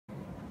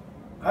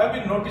I've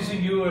been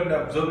noticing you and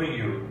observing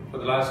you for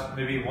the last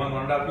maybe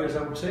 1.5 years,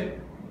 I would say.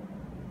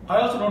 I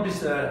also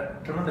noticed a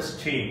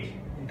tremendous change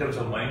in terms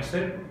of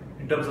mindset,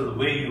 in terms of the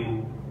way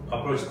you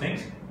approach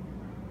things.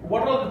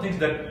 What are the things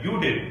that you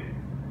did,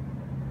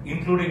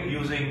 including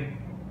using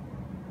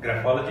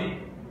graphology,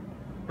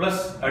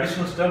 plus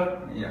additional stuff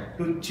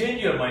to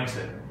change your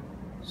mindset?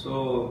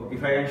 So,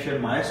 if I can share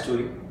my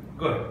story.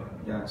 Go ahead.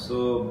 Yeah,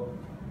 so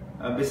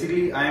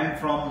basically I am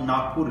from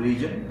Nagpur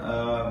region.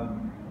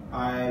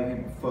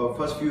 For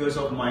first few years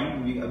of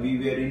mine, we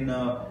were in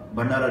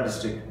Bhandara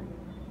district.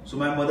 So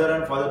my mother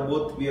and father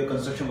both were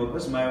construction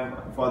workers. My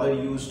father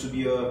used to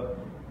be a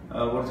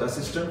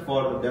assistant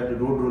for that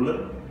road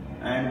roller,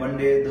 and one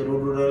day the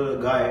road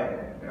roller guy,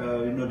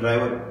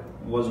 driver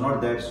was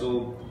not there.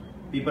 So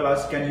people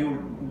asked, "Can you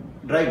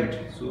drive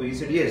it?" So he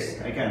said,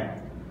 "Yes, I can."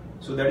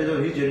 So that is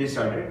how his journey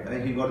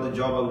started. He got the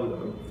job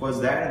of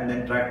first that, and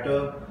then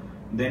tractor.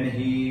 Then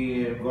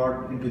he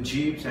got into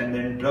jeeps and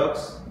then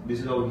trucks.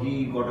 This is how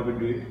he got up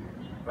into it.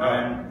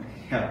 And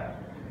yeah.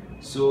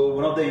 So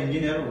one of the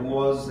engineer who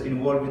was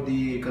involved with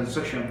the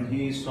construction,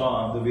 he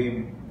saw the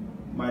way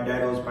my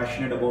dad was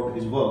passionate about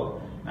his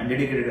work and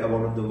dedicated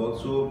about the work.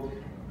 So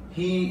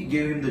he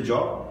gave him the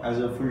job as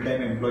a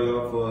full-time employee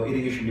of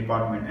irrigation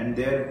department. And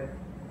there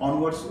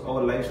onwards,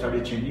 our life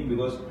started changing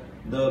because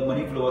the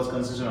money flow was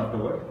consistent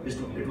afterward.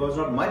 It was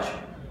not much,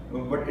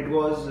 but it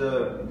was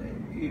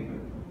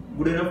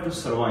good enough to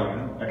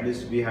survive. At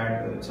least we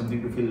had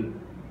something to fill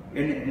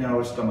in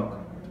our stomach.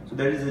 So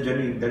that is the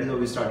journey. That is how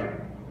we started.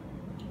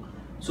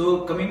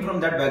 So coming from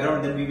that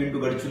background, then we went to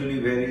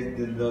Gadchiroli, where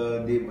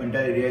the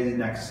entire area is in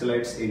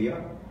Naxalites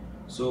area.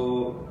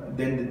 So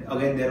then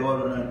again there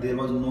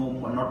was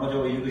not much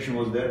of education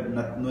was there,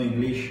 no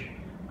English,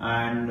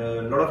 and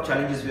a lot of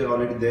challenges were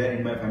already there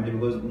in my family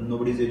because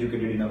nobody is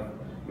educated enough.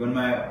 Even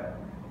my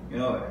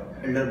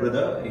elder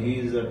brother, he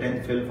is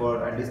 10th fail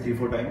for at least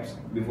 3-4 times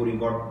before he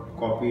got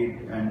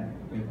copied and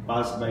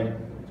passed by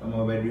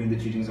doing the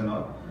cheatings and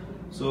all.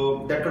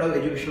 So that kind of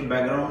educational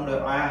background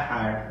I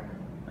had,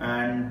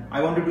 and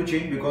I wanted to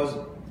change because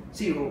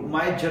see,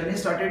 my journey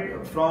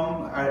started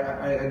from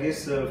I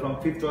guess from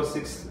 5th or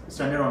 6th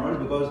standard onwards,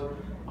 because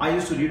I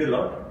used to read a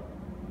lot.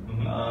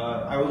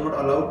 I was not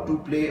allowed to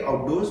play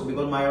outdoors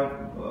because my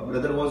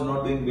brother was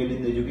not doing well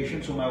in the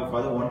education, so my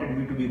father wanted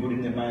me to be good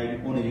in my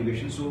own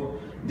education. So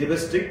there were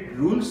strict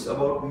rules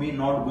about me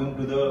not going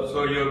to the...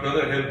 So your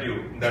brother helped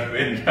you that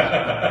way?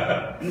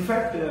 In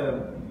fact,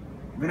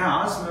 when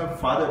I asked my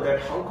father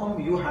that how come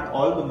you had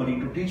all the money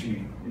to teach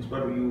me in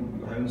spite of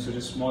you having such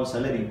a small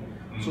salary,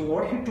 so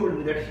what he told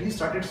me that he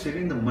started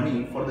saving the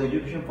money for the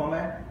education for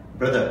my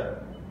brother.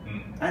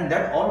 And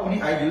that all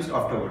money I used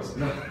afterwards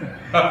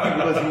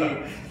because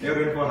he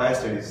never went for higher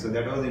studies. So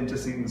that was an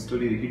interesting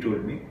story he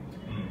told me.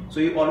 So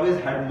he always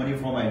had money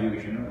for my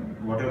education.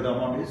 Whatever the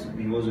amount is,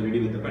 he was ready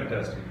with the money.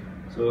 Fantastic.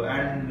 So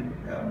and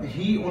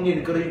he only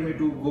encouraged me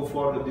to go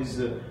for these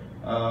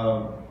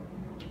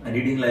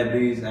reading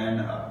libraries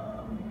and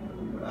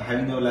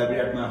having a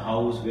library at my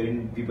house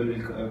wherein people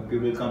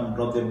will come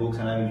drop their books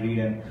and I will read,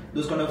 and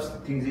those kind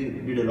of things he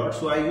did a lot.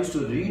 So I used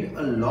to read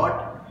a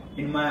lot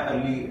in my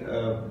early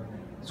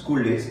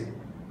school days.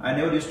 I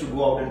never used to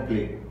go out and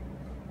play,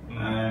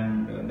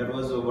 and that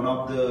was one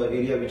of the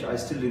area which I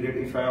still regret.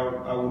 If I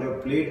would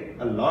have played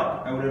a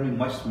lot, I would have been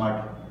much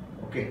smarter.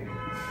 Okay,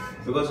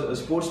 because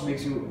sports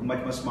makes you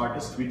much smarter.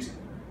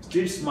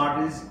 Street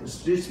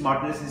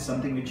smartness is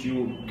something which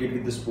you get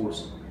with the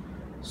sports.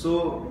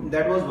 So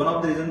that was one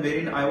of the reasons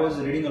wherein I was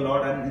reading a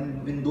lot,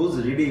 and in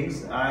those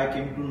readings I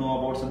came to know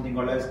about something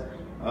called as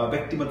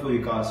Vyaktimatva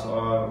Vikas,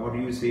 or what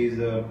you say is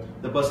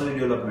the personal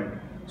development.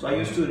 So I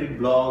used to read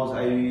blogs,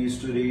 I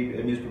used to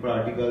read newspaper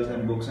articles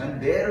and books, and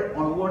there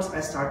onwards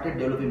I started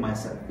developing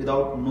myself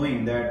without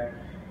knowing that,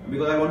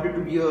 because I wanted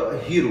to be a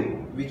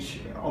hero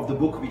of the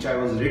book which I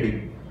was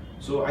reading.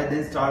 So I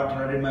then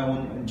started my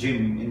own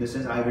gym. In the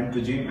sense, I went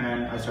to gym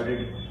and I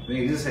started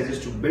doing exercises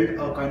to build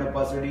a kind of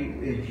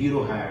personality a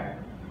hero had.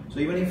 So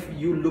even if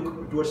you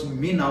look towards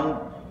me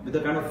now, with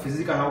the kind of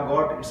physique I have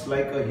got, it's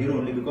like a hero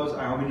only because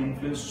I have been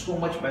influenced so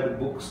much by the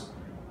books,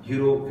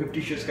 Hero, 50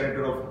 Shades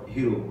character of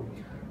hero.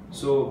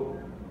 So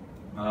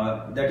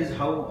that is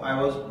how I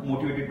was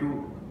motivated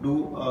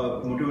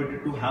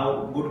to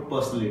have good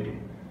personality.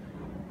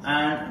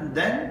 And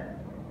then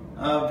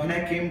when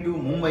I came to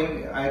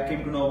Mumbai, I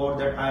came to know about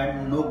that I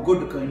am no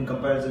good in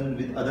comparison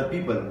with other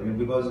people,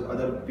 because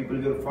other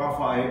people were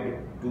far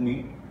ahead to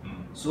me.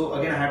 So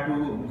again I had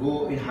to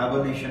go in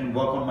hibernation,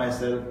 work on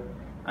myself.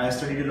 I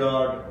studied a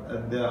lot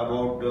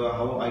about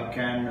how I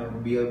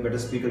can be a better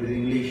speaker with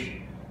English.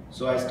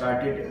 So I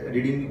started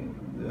reading,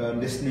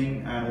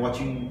 listening and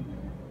watching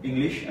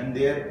English, and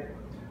there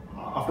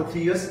after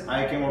 3 years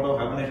I came out of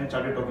hibernation and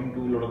started talking to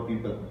a lot of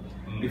people.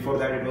 Before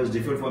that it was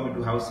difficult for me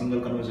to have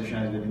single conversation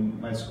as well in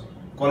my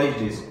college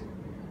days.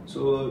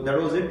 So that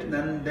was it.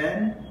 And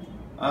then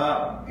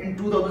in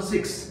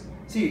 2006,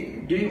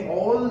 see, during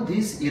all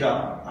this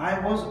era I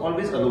was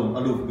always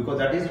aloof, because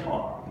that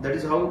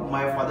is how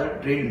my father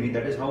trained me,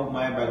 that is how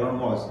my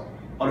background was.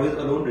 Always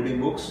alone,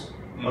 reading books,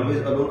 always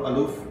alone,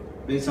 aloof,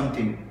 doing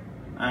something.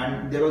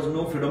 And there was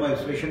no freedom of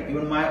expression.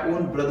 Even my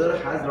own brother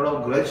has a lot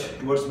of grudge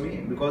towards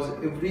me because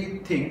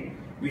everything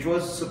which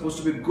was supposed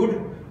to be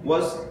good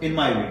was in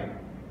my way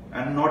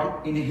and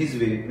not in his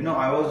way.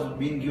 I was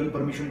being given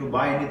permission to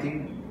buy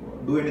anything,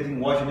 do anything,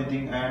 watch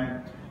anything,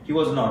 and he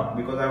was not,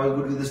 because I was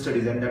good with the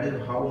studies, and that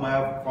is how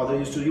my father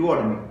used to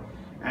reward me.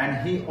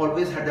 And he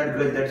always had that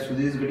grudge that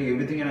Sudhir is getting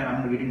everything and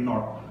I'm getting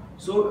not.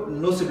 So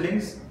no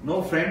siblings,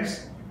 no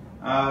friends.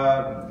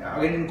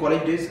 Again in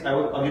college days I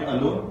was again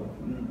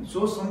alone.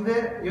 So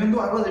somewhere, even though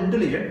I was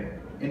intelligent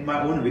in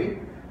my own way,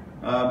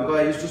 because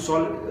I used to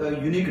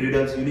solve unique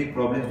riddles, unique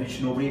problems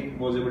which nobody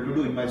was able to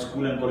do in my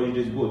school and college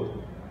days both.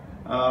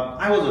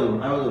 I was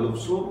alone.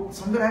 So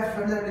somewhere I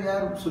felt that,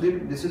 yeah,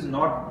 Sudhir, this is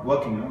not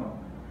working.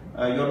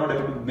 You are not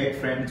able to make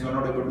friends. You are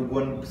not able to go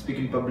and speak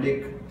in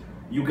public.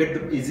 You get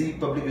the easy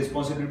public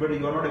responsibility, but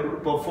you are not able to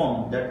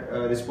perform that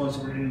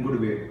responsibility in a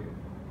good way.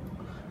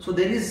 So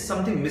there is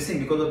something missing,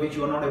 because of which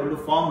you are not able to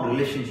form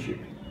relationship.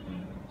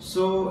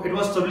 So it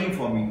was troubling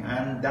for me,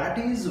 and that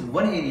is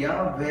one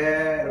area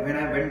where when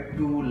I went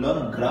to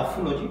learn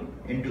graphology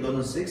in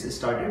 2006, it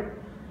started.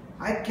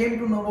 I came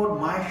to know about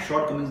my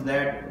shortcomings,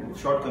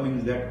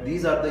 that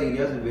these are the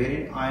areas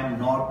wherein I am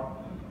not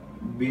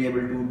being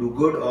able to do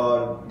good,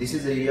 or this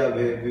is the area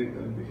where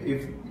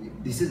if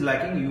this is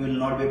lacking, you will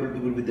not be able to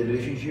do with the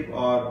relationship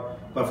or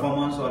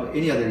performance or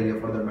any other area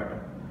for that matter.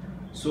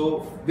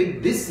 So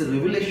with this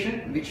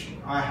revelation which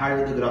I had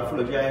with the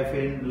graphology, I fell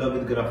in love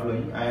with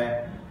graphology.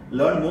 I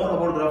learned more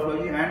about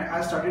graphology and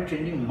I started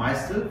changing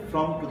myself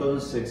from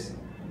 2006.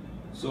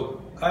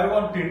 So I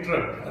want to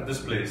interrupt at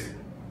this place.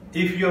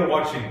 If you are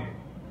watching,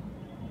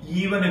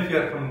 even if you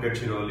are from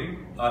Gadchiroli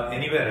or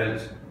anywhere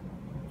else,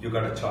 you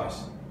got a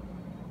choice.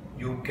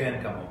 You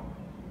can come out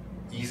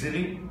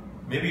easily.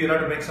 Maybe you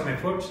have to make some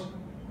efforts.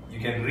 You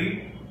can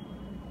read.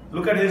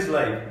 Look at his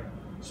life.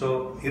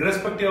 So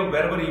irrespective of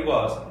wherever he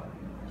was,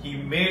 he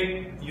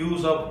made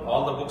use of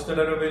all the books that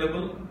are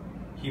available.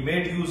 He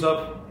made use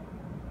of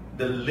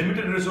the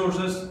limited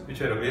resources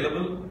which are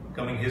available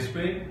coming his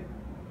way.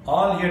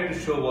 All he had to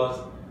show was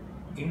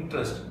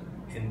interest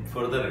in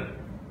furthering,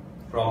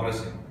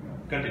 progressing.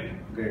 Continue.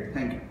 Great,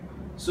 thank you.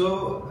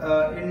 So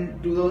in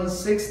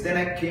 2006, then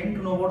I came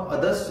to know about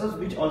other stuff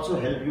which also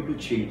help you to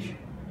change,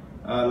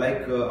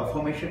 like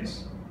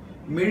affirmations.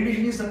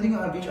 Meditation is something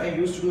which I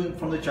used to do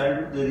from the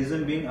childhood. The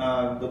reason being,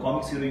 the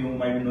comics hero you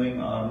might be knowing,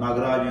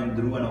 Nagaraj and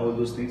Dhruv and all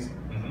those things.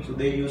 So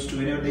they used to,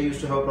 whenever they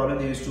used to have a problem,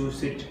 they used to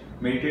sit,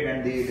 meditate,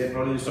 and their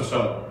problem used to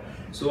solve.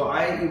 So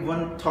I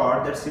even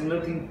thought that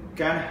similar thing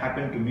can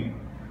happen to me.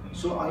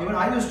 So even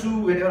I used to,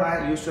 whenever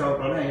I used to have a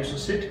problem, I used to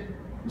sit,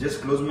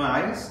 just close my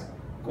eyes,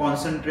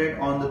 concentrate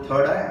on the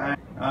third eye,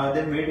 and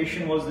then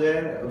meditation was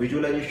there,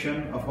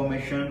 visualization,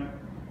 affirmation,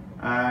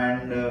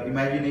 and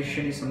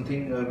imagination is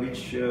something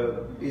which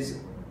is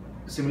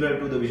similar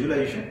to the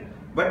visualization,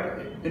 but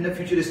in a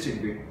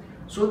futuristic way.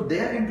 So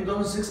there in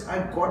 2006, I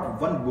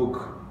got one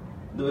book.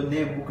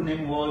 The book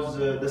name was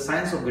The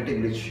Science of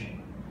Getting Rich,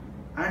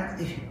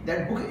 and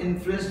that book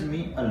influenced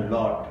me a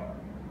lot.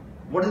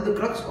 What is the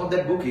crux of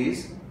that book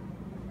is,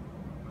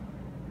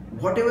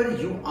 whatever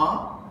you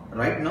are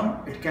right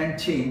now, it can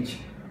change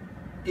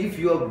if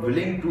you are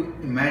willing to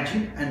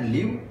imagine and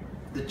live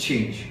the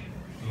change.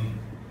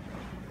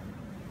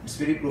 It's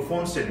a very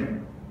profound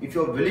statement. If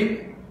you are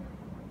willing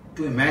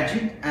to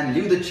imagine and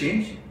live the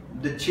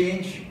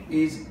change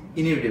is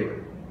inevitable.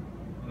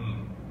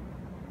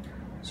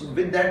 So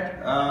with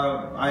that,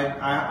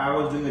 I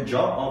was doing a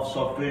job of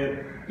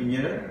software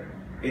engineer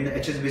in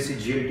HSBC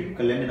GLT,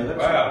 Kalyani Nagar.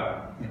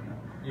 Wow.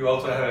 You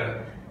also have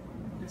a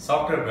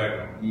software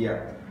background.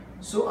 Yeah.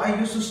 So I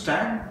used to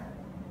stand,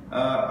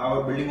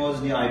 our building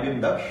was near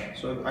IBM Daksh.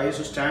 So I used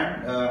to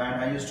stand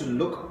and I used to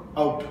look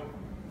out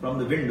from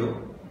the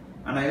window,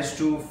 and I used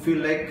to feel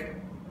like,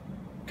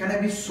 can I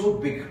be so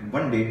big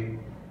one day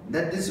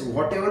that this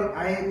whatever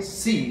I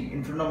see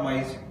in front of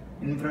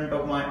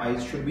my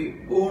eyes should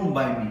be owned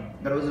by me.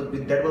 That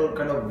was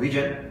kind of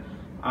vision.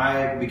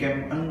 I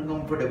became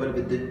uncomfortable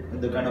with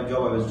the kind of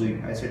job I was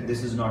doing. I said,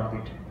 this is not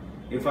it.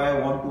 If I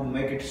want to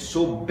make it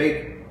so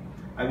big,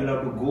 I will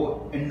have to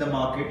go in the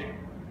market,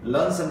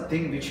 learn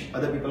something which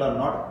other people are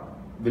not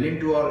willing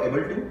to or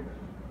able to,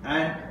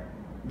 and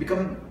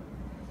become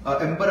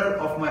an emperor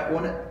of my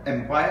own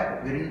empire,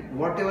 wherein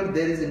whatever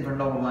there is in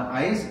front of my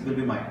eyes will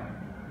be mine.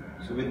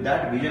 So with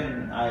that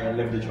vision, I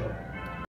left the job.